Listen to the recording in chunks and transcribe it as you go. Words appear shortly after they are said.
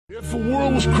If the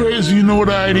world was crazy, you know what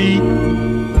I'd eat?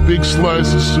 A big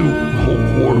slice of soup, whole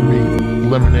quarter meat,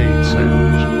 lemonade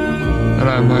sandwich. And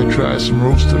I might try some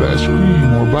roasted ice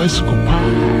cream or bicycle pie.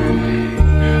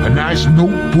 A nice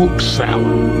notebook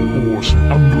salad or some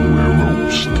underwear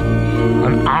roast.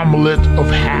 An omelette of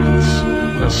hats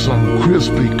and some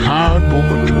crispy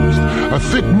cardboard toast. A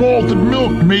thick malted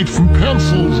milk made from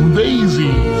pencils and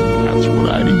daisies. That's what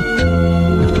I'd eat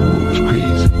if the world was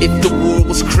crazy. If the world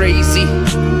was crazy,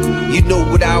 you know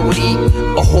what I would eat?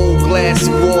 A whole glass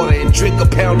of water and drink a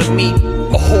pound of meat.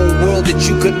 A whole world that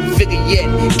you couldn't figure yet.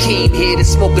 Came here to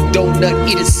smoke a donut,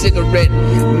 eat a cigarette.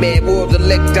 Mad world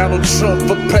elect Donald Trump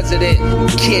for president.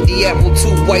 Candy apple,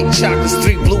 2 white chocolates,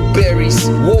 3 blueberries.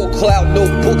 Warcloud,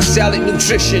 notebook, salad,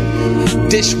 nutrition.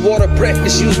 Dishwater,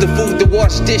 breakfast, use the food to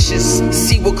wash dishes.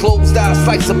 See what closed eyes,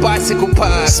 slice a bicycle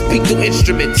pie. Speak through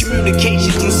instruments,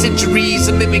 communication through centuries.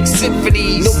 A mimic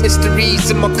symphonies, no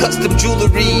mysteries in my custom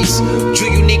jewelries.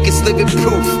 Juleunique is living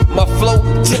proof. My flow,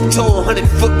 tiptoe,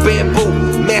 100-foot bamboo.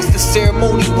 Master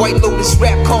ceremony, White Lotus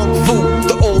rap kung fu.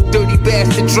 The old dirty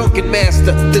bastard, drunken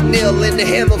master. The nail in the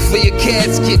hammer for your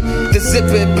casket. The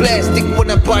zipper in plastic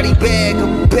when I body bag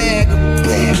 'em, bag 'em,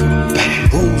 bag 'em.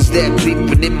 Who's that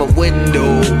beeping in my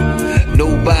window?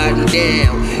 Nobody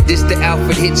down. This the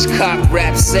Alfred Hitchcock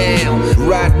rap sound.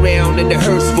 Ride round in the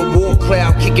hearse with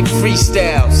Warcloud, kicking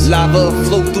freestyles. Lava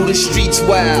flow through the streets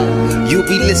wild. You'll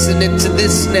be listening to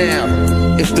this now.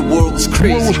 If the world was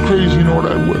crazy. If the world was crazy, you know what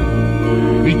I'd wear?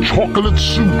 A chocolate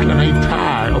suit and a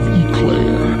tie of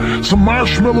eclair. Some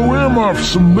marshmallow earmuffs,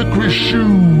 some licorice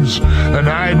shoes. And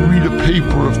I'd read a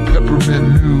paper of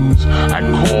peppermint news. I'd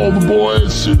call the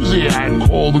boys Susie, I'd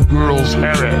call the girls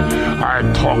Harry.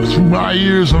 I'd talk through my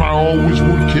ears and I always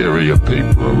would carry a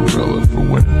paper umbrella for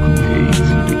when it grew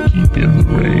hazy to keep in the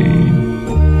rain.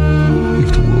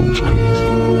 If the world was crazy.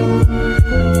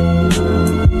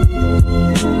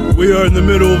 We are in the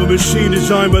middle of a machine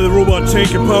designed by the robot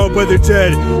tank and powered by the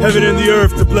dead. Heaven and the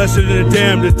earth, the blessed and the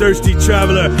damned, the thirsty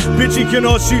traveler. Bitchy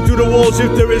cannot see through the walls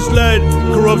if there is lead.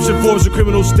 Corruption forms a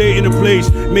criminal state in a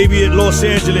place, maybe at Los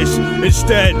Angeles.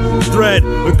 Instead, thread,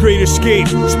 a great escape,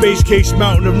 space case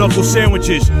mountain of knuckle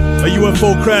sandwiches. A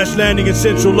UFO crash landing in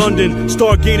central London,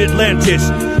 Stargate Atlantis.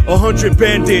 100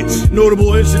 bandits.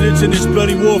 Notable incidents in this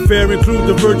bloody warfare include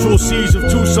the virtual siege of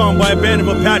Tucson by a band of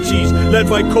Apaches led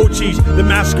by Cochise, the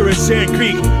massacre at Sand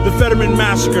Creek, the Fetterman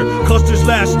massacre, Custer's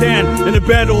last stand, and the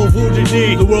battle of Wounded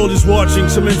Knee. The world is watching.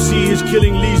 Some MC is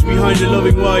killing leaves behind a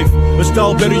loving wife. A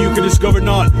style better you can discover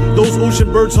not. Those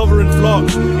ocean birds hover in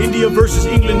flocks. India versus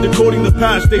England, decoding the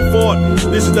past they fought.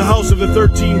 This is the house of the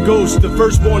 13 ghosts. The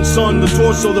firstborn son, the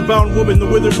torso, the bound woman, the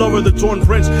withered lover, the torn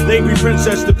prince, the angry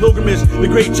princess, the pilgrimage, the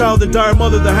great child, the dire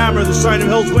mother, the hammer, the sign of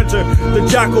hell's winter, the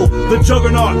jackal, the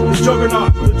juggernaut, the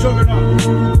juggernaut, the juggernaut.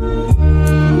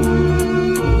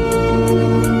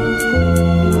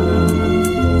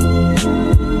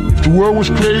 If the world was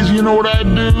crazy, you know what I'd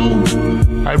do?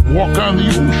 I'd walk on the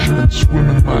ocean and swim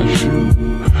in my shoe.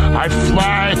 I'd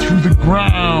fly through the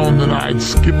ground and I'd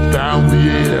skip down the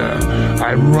air.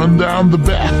 I'd run down the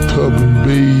bathtub and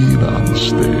bathe on the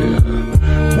stair.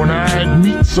 When I'd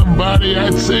meet somebody,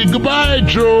 I'd say, "Goodbye,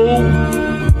 Joe."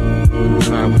 And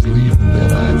when I was leaving,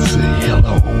 then I'd say,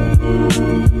 "Hello."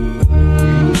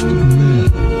 Greatest of men,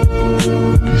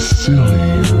 be silly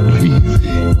and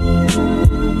lazy,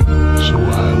 so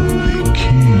I would be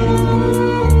king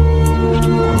if the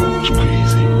world was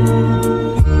crazy.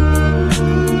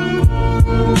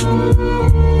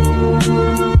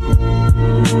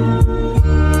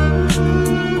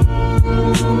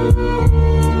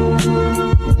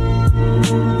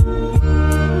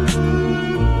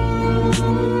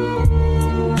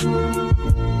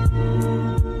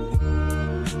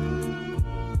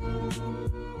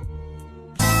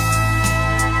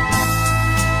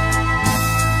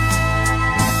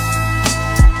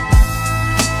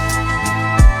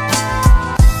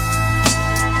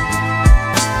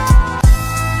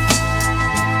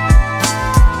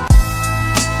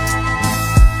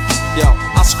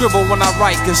 Scribble when I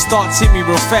write, cause thoughts hit me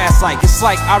real fast like it's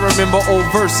like I remember old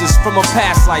verses from a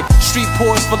past life. Street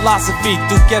poets philosophy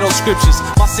through ghetto scriptures.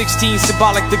 My 16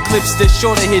 symbolic the clips that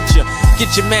sure to hit ya.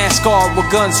 Get your mask on with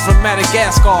guns from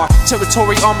Madagascar.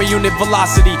 territory, armor unit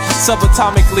velocity,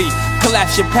 subatomically.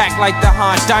 Collapse your pack like the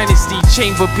Han Dynasty.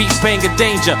 Chamber beat, banger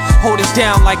danger. Hold it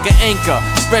down like an anchor.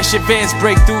 Fresh advanced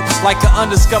breakthrough like an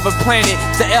undiscovered planet.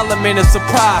 The element of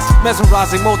surprise.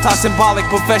 Mesmerizing, multi-symbolic,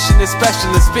 professional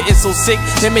specialist. Spitting so sick,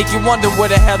 they make you wonder where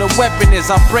the hell the weapon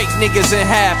is. I break niggas in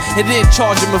half and then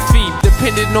charge them a fee.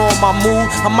 Depending on my mood,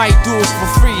 I might do it for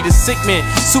free. The sick man,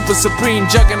 super supreme,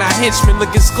 juggernaut henchman,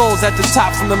 looking skulls at the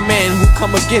top from the man who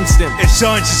come against him. If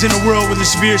science is in a world with a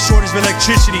severe shortage of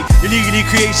electricity, illegally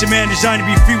creates a man designed to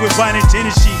be free with violent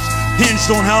tendencies.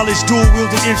 Hinged on how this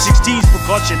dual-wielded M16's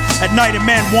percussion. At night a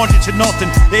man wanted to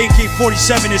nothing. The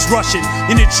AK-47 is rushing.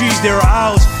 In the trees there are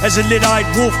owls as a lit-eyed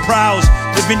wolf prowls.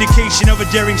 The vindication of a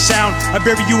daring sound. I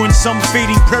bury you in some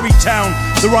fading prairie town.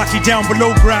 The rocky down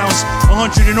below grounds.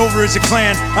 100 and over is a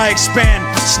clan. I expand.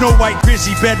 Snow white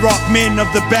grizzly bedrock men of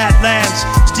the Badlands.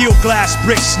 Steel glass,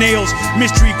 bricks, snails.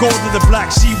 Mystery gold of the Black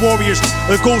Sea Warriors.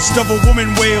 The ghost of a woman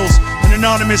wails. An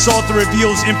anonymous author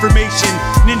reveals information.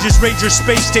 Ninjas raid your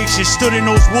space station. Stood in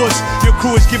those woods. Your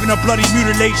crew is given a bloody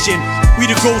mutilation. We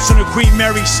the ghosts on the Queen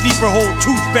Mary. Sleeper hole,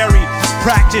 tooth fairy.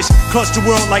 Practice, clutch the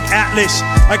world like Atlas.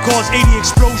 I cause 80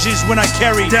 explosions when I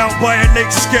carry. Down by a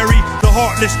lake scary. The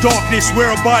heartless darkness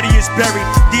where a body is buried.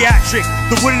 Theatric,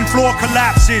 the wooden floor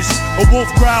collapses. A wolf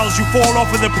growls, you fall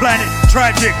off of the planet.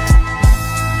 Tragic.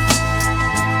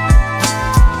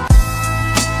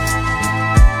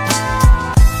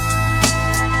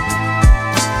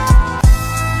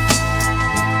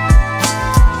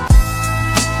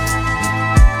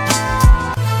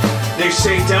 They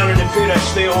say down in the pit I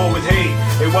stay all with hate.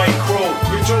 A white crow,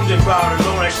 you're doomed and bowed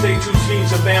alone. I stay two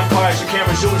scenes of vampires. The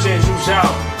camera zooms in, zooms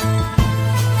out.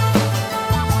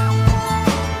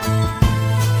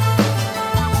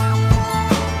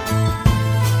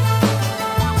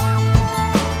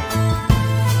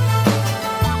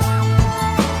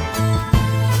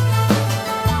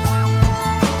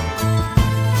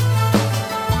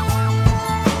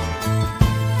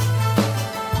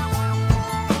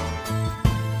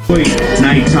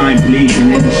 Nighttime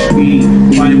blazing in the street.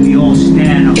 Why do we all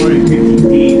stand 150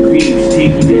 degrees,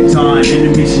 taking their time in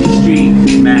the busy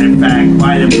street? Matter of fact,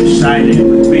 violent but silent,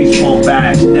 with baseball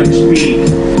bats, never speak.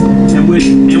 And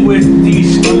with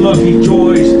these unlucky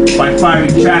joys, by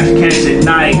firing trash cans at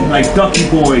night like ducky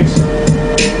boys.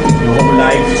 Your whole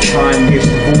life, time gets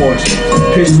divorced.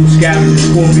 Pistol scabbing the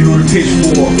scorpion on a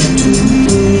pitchfork.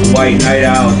 White night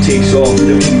owl takes off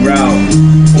looking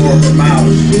route. Or a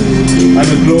mouse. I'm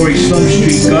a glory Slum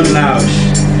Street gun louse.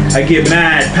 I get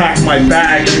mad, pack my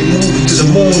bag, and move to the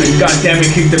moon, and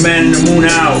goddammit kick the man in the moon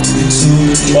out.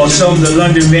 While some of the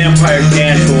London vampire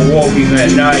dance were walking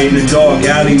at night in the dark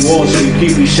alley walls and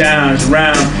creepy sounds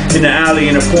around in the alley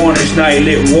in the corners, night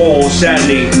lit walls.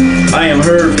 Sadly, I am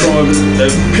heard from a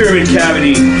pyramid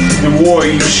cavity. In war,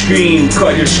 you scream,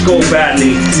 cut your skull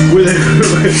badly with a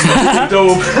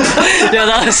dope. Yeah,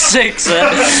 that was sick,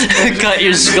 man. Cut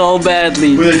your skull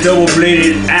badly. With a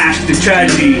double-bladed axe to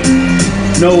tragedy.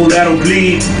 No, that'll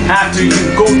bleed after you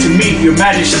go to meet your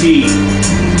majesty.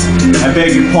 I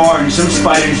beg your pardon, some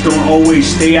spiders don't always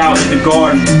stay out in the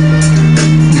garden.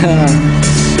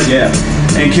 Yeah,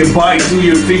 and can bite through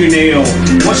your fingernail.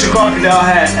 Once a crocodile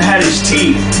had his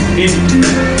teeth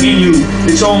in you,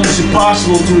 it's almost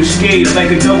impossible to escape, like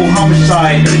a double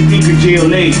homicide in a Tinker jail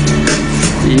late.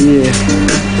 Yeah.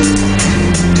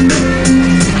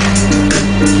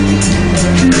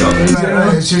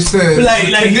 It's just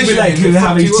like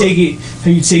how you take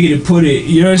it and put it,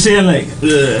 you know what I'm saying? Like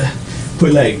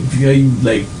put like you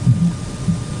like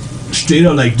straight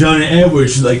up like Johnny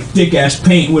Edwards, like thick ass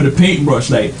paint with a paintbrush,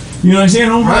 like, you know what I'm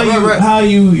saying? How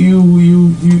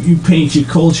you paint your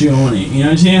culture on it, you know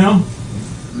what I'm saying?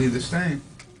 Leave the stain.